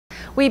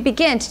We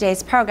begin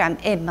today's program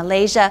in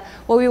Malaysia,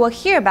 where we will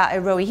hear about a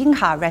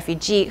Rohingya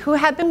refugee who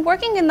had been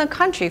working in the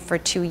country for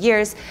 2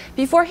 years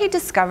before he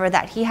discovered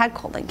that he had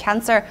colon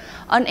cancer.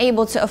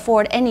 Unable to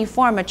afford any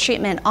form of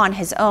treatment on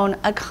his own,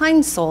 a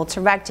kind soul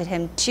directed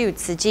him to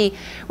Tzu Chi,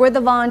 where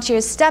the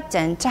volunteers stepped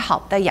in to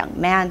help the young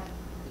man.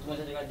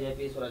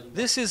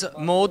 This is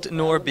Maud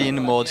Noor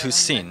bin Maud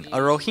Hussein, a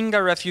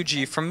Rohingya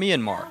refugee from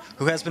Myanmar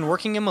who has been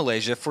working in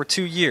Malaysia for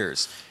 2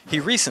 years. He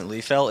recently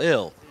fell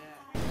ill.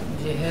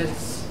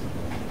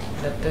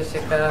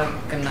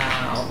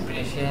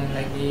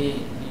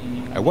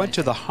 I went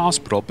to the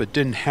hospital but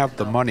didn't have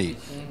the money.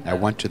 I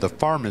went to the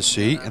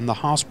pharmacy in the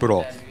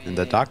hospital and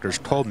the doctors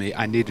told me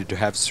I needed to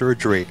have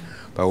surgery,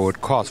 but it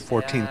would cost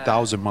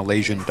 14,000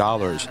 Malaysian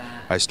dollars.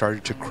 I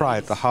started to cry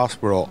at the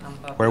hospital.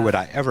 Where would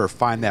I ever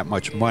find that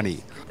much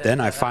money? Then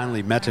I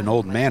finally met an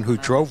old man who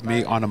drove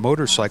me on a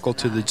motorcycle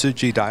to the Tzu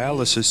Chi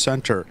dialysis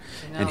center,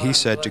 and he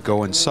said to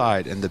go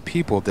inside and the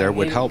people there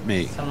would help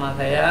me.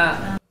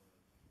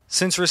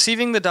 Since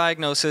receiving the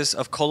diagnosis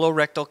of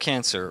colorectal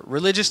cancer,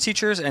 religious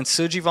teachers and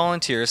Tzu Chi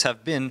volunteers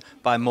have been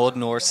by Maud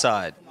Noor's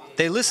side.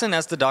 They listen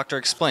as the doctor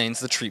explains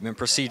the treatment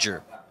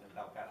procedure.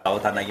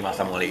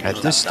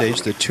 At this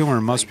stage, the tumor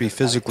must be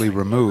physically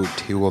removed.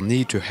 He will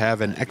need to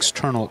have an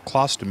external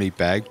colostomy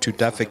bag to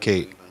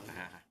defecate.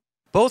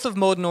 Both of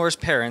Maud Noor's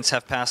parents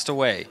have passed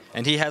away,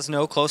 and he has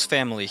no close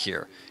family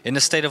here. In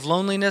a state of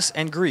loneliness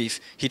and grief,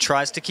 he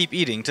tries to keep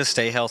eating to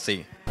stay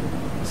healthy.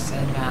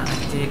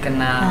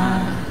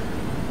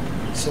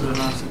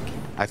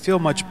 I feel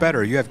much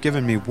better. You have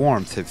given me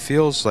warmth. It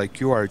feels like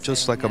you are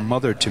just like a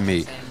mother to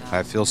me.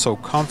 I feel so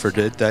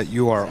comforted that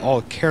you are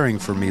all caring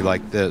for me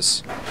like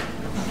this.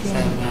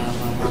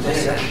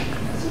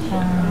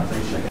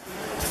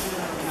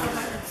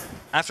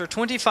 After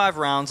 25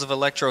 rounds of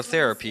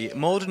electrotherapy,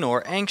 Maud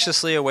Noor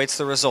anxiously awaits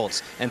the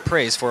results and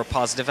prays for a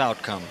positive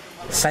outcome.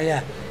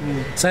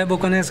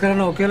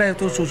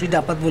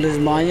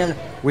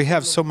 We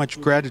have so much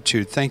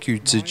gratitude. Thank you,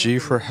 Tzu Chi,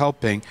 for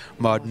helping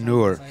Maud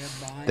Noor.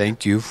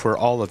 Thank you for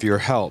all of your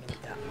help.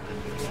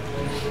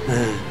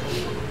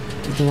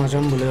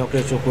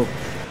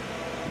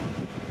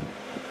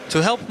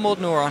 To help Maud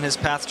Noor on his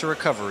path to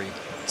recovery,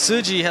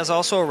 Tzu Chi has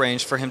also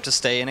arranged for him to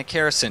stay in a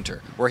care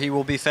center where he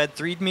will be fed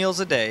 3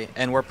 meals a day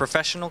and where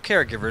professional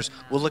caregivers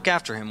will look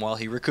after him while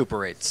he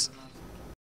recuperates.